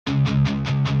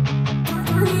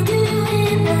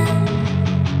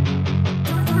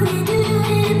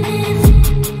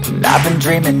I've been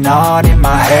dreaming on in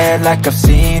my head like I've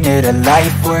seen it. A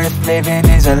life worth living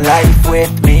is a life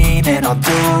with meaning. I'll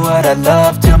do what I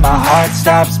love till my heart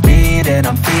stops beating.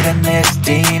 I'm feeding this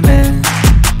demon.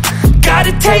 Got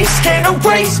a taste, can't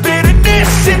erase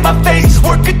bitterness in my face.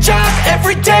 Work a job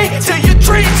every day till your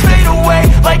dreams fade away.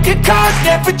 Like a card,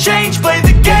 never change, play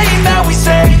the game that we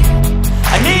say.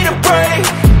 I need a break.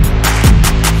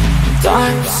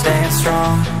 I'm staying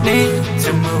strong, need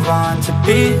to move on to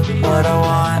be what I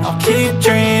want. I'll keep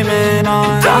dreaming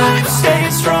on. I'm staying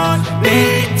strong,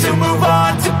 need to move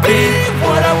on to be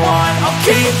what I want. I'll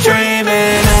keep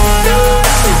dreaming on.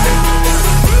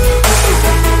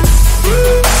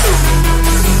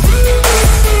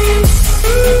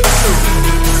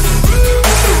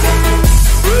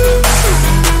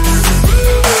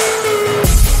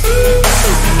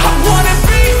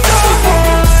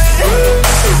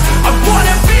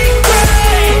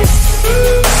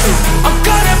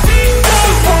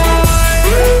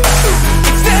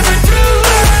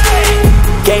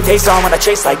 Game face on when I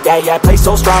chase like that. Yeah, I play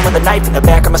so strong with a knife in the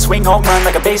back. I'ma swing home run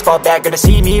like a baseball bat. Gonna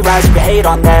see me rise if you hate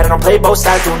on that. I don't play both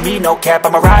sides, doing me no cap.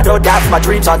 I'ma ride or die for my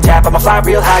dreams on tap. I'ma fly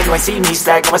real high, you ain't see me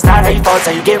slack. No, it's not how you fall, it's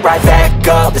how you get right back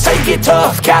up. That's how you get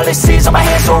tough. Calluses on my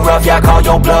hands so rough, yeah, I call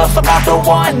your bluff. I'm not the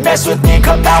one, mess with me,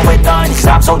 come out with none. Cause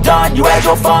I'm so done, you had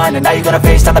your fun. And now you're gonna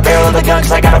face down the barrel of the gun.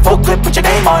 Cause I got a full clip, put your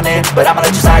name on it. But I'ma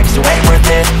let you slide cause you ain't worth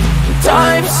it.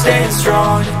 I'm staying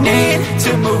strong, need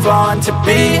to move on to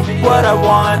be what I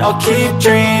want. I'll keep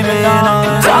dreaming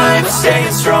on. I'm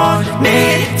staying strong,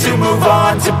 need to move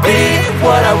on to be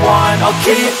what I want. I'll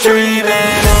keep dreaming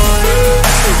on.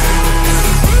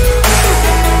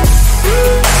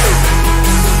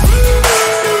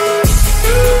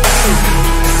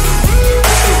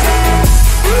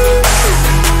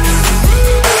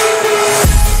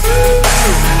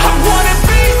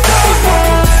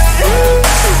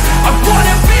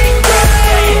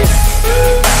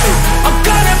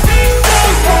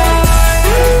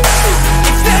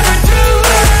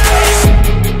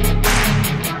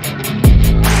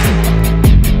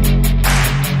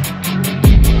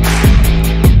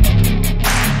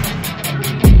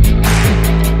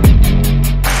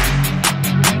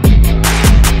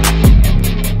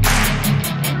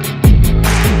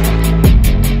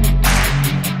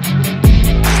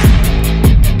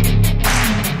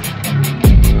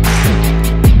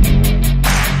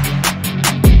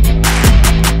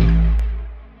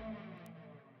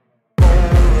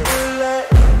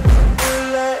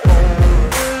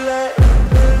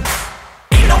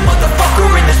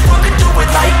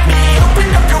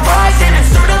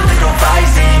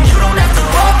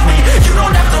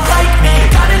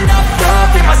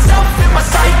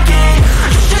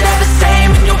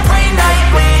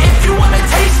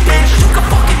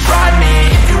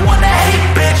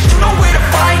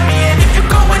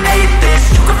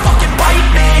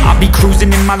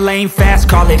 Cruising in my lane fast,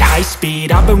 call it high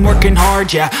speed. I've been working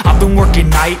hard, yeah, I've been working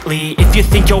nightly. If you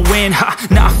think you'll win, ha,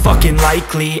 not fucking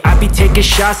likely. I be taking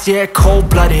shots, yeah,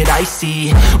 cold-blooded,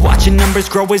 icy. Watching numbers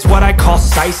grow is what I call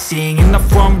sightseeing. In the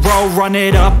front row, run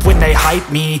it up when they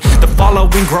hype me. The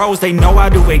following grows, they know how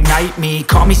to ignite me.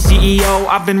 Call me CEO,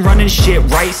 I've been running shit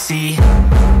right, see.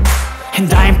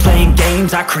 And I ain't playing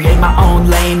games, I create my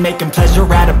own lane. Making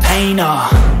pleasure out of pain,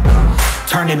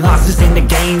 turning losses into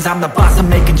gains. I'm the boss, I'm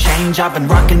making change. I've been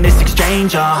rocking this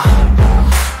exchange,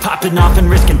 popping off and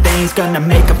risking things. Gonna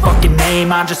make a fucking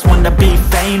name, I just wanna be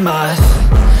famous.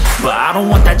 But I don't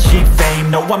want that cheap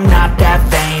fame, no I'm not that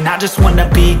vain. I just wanna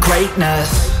be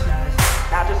greatness.